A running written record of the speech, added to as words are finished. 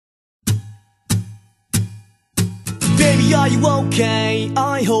Baby, are you okay?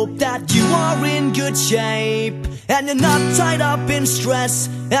 I hope that you are in good shape and you're not tied up in stress.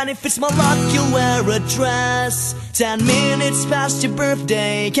 And if it's my luck, you'll wear a dress. 10 minutes past your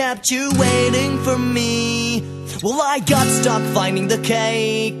birthday kept you waiting for me. Well, I got stuck finding the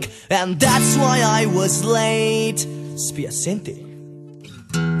cake, and that's why I was late. Spiacente.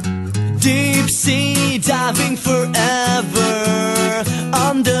 Deep sea diving forever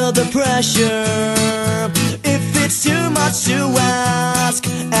under the pressure. If it's too much to ask,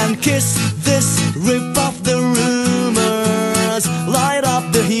 and kiss this, rip off the rumors, light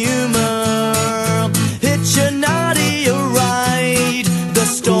up the humor, hitch a naughty ride. The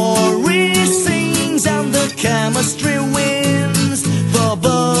story sings and the chemistry wins. For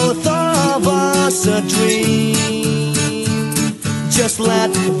both of us a dream. Just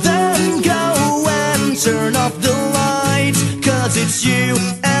let them go and turn off the lights, 'cause it's you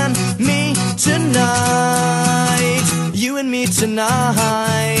and me tonight. You and me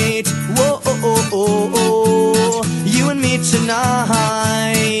tonight. Whoa, oh, oh, oh, oh. You and me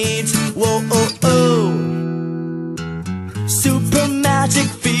tonight. Whoa, oh, oh. Super magic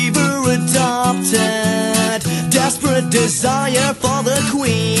fever adopted. Desperate desire for the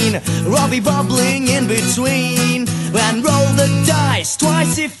queen. Robbie bubbling in between. And roll the dice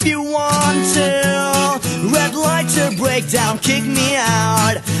twice if you want to. Red light to break down, kick me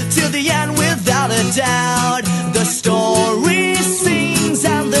out. Till the end without a doubt. The story sings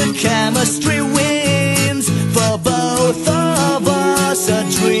and the chemistry wins. For both of us a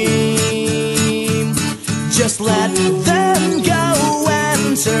dream. Just let them go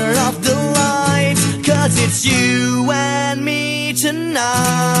and turn off the lights, 'cause it's you and me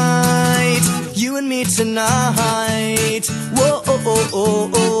tonight. You and me tonight. Whoa, oh, oh, oh,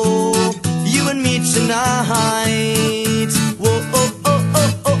 oh. You and me tonight. Whoa, oh, oh,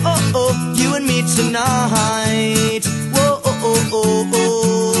 oh, oh, oh, oh. You and me tonight. Whoa, oh, oh, oh,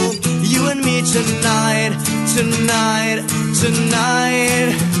 oh. You and me tonight. Tonight,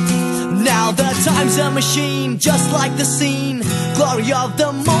 tonight. Now the time's a machine, just like the scene. Glory of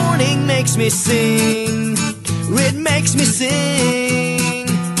the morning makes me sing. It makes me sing.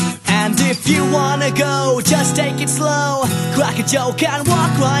 And if you wanna go, just take it slow. Crack a joke and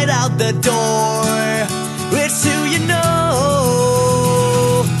walk right out the door. It's who you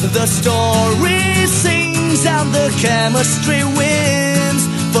know. The story sings and the chemistry wins.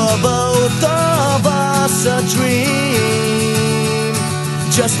 For both of us a dream.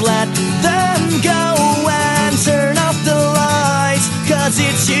 Just let them go and turn off the lights, 'cause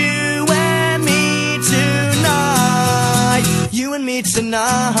it's you and me tonight. You and me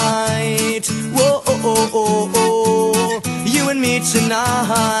tonight. Whoa, oh, oh, oh, oh. You and me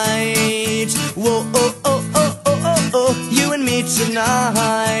tonight. Whoa, oh, oh, oh, oh, oh, oh. You and me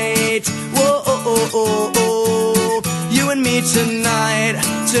tonight. Whoa, oh, oh, oh, oh. You and me tonight.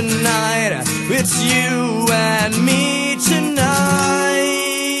 Tonight. It's you and me tonight.